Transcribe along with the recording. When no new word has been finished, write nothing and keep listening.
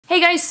Hey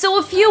guys, so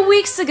a few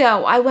weeks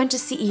ago, I went to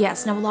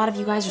CES. Now a lot of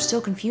you guys are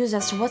still confused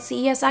as to what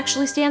CES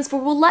actually stands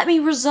for. Well, let me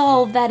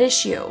resolve that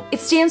issue. It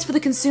stands for the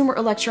Consumer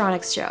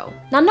Electronics Show.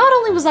 Now not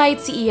only was I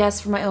at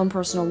CES for my own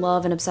personal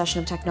love and obsession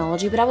of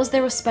technology, but I was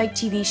there with Spike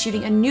TV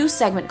shooting a new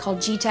segment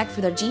called G-Tech for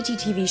their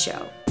GTTV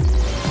show.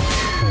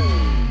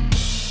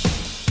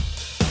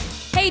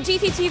 Hey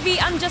GTTV,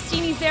 I'm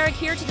Justine Zarek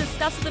here to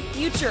discuss the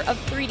future of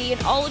 3D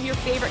and all of your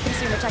favorite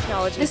consumer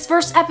technology. This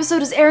first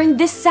episode is airing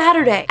this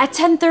Saturday at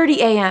 10:30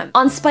 a.m.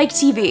 on Spike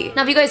TV.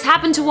 Now if you guys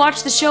happen to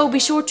watch the show, be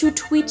sure to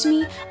tweet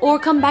me or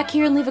come back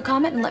here and leave a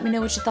comment and let me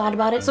know what you thought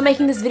about it. So I'm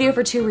making this video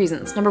for two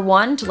reasons. Number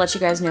one, to let you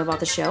guys know about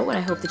the show, and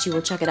I hope that you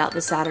will check it out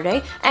this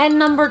Saturday. And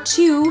number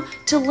two,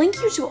 to link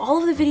you to all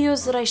of the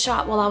videos that I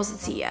shot while I was at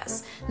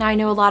CES. Now I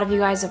know a lot of you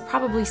guys have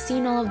probably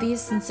seen all of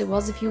these since it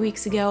was a few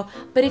weeks ago,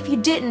 but if you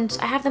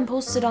didn't, I have them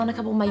posted on a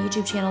couple of my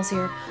YouTube channels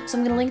here, so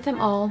I'm gonna link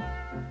them all,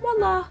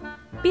 voila,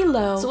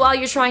 below. So while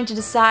you're trying to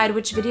decide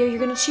which video you're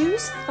gonna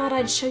choose, I thought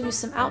I'd show you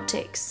some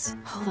outtakes.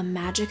 Oh, the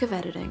magic of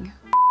editing.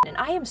 And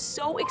I am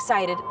so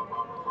excited.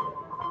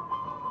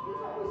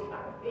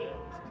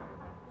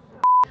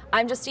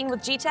 I'm Justine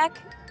with G-Tech.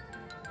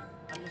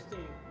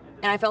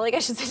 And I felt like I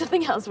should say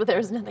something else, but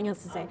there's nothing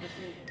else to say.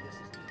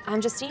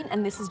 I'm Justine,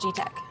 and this is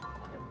G-Tech.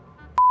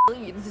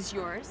 This is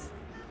yours.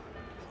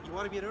 You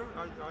want to be in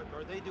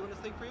are they doing this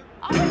thing for you?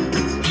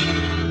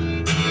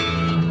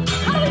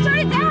 How do we turn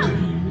it down?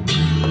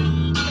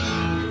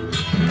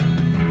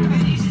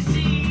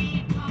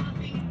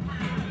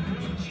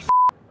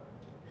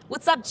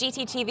 What's up,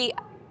 GTTV?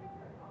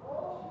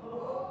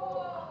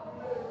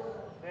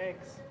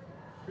 Thanks.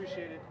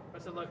 Appreciate it.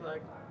 What's it look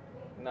like?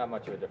 Not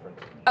much of a difference.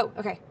 Oh,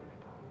 okay.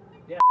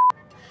 Yeah.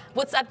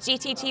 What's up,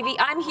 GTTV?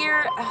 I'm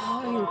here.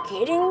 Oh, are you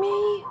kidding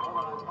me?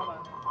 Hold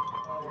on.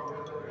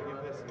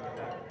 Give this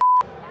back.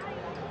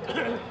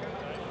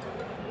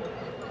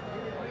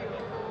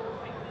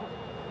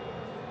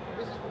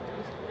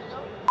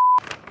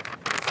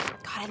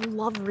 God, I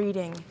love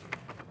reading.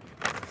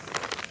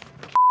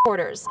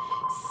 Orders.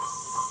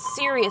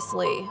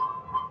 Seriously.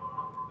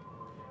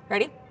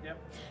 Ready? Yep.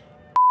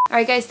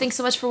 Alright guys, thanks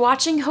so much for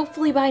watching.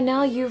 Hopefully by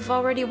now you've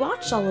already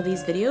watched all of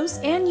these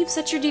videos and you've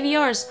set your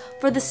DVRs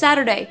for this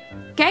Saturday.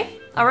 Okay?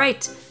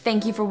 Alright.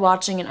 Thank you for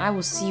watching and I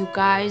will see you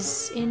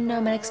guys in my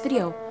next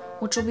video,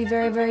 which will be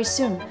very, very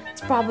soon.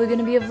 It's probably going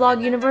to be a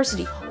vlog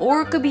university,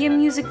 or it could be a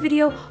music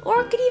video,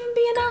 or it could even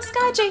be an Ask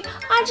IJ.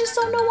 I just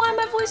don't know why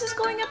my voice is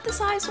going up this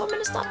high, so I'm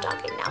going to stop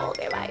talking now.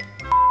 Okay, bye.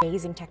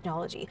 Amazing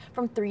technology,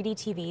 from 3D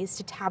TVs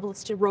to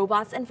tablets to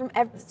robots and from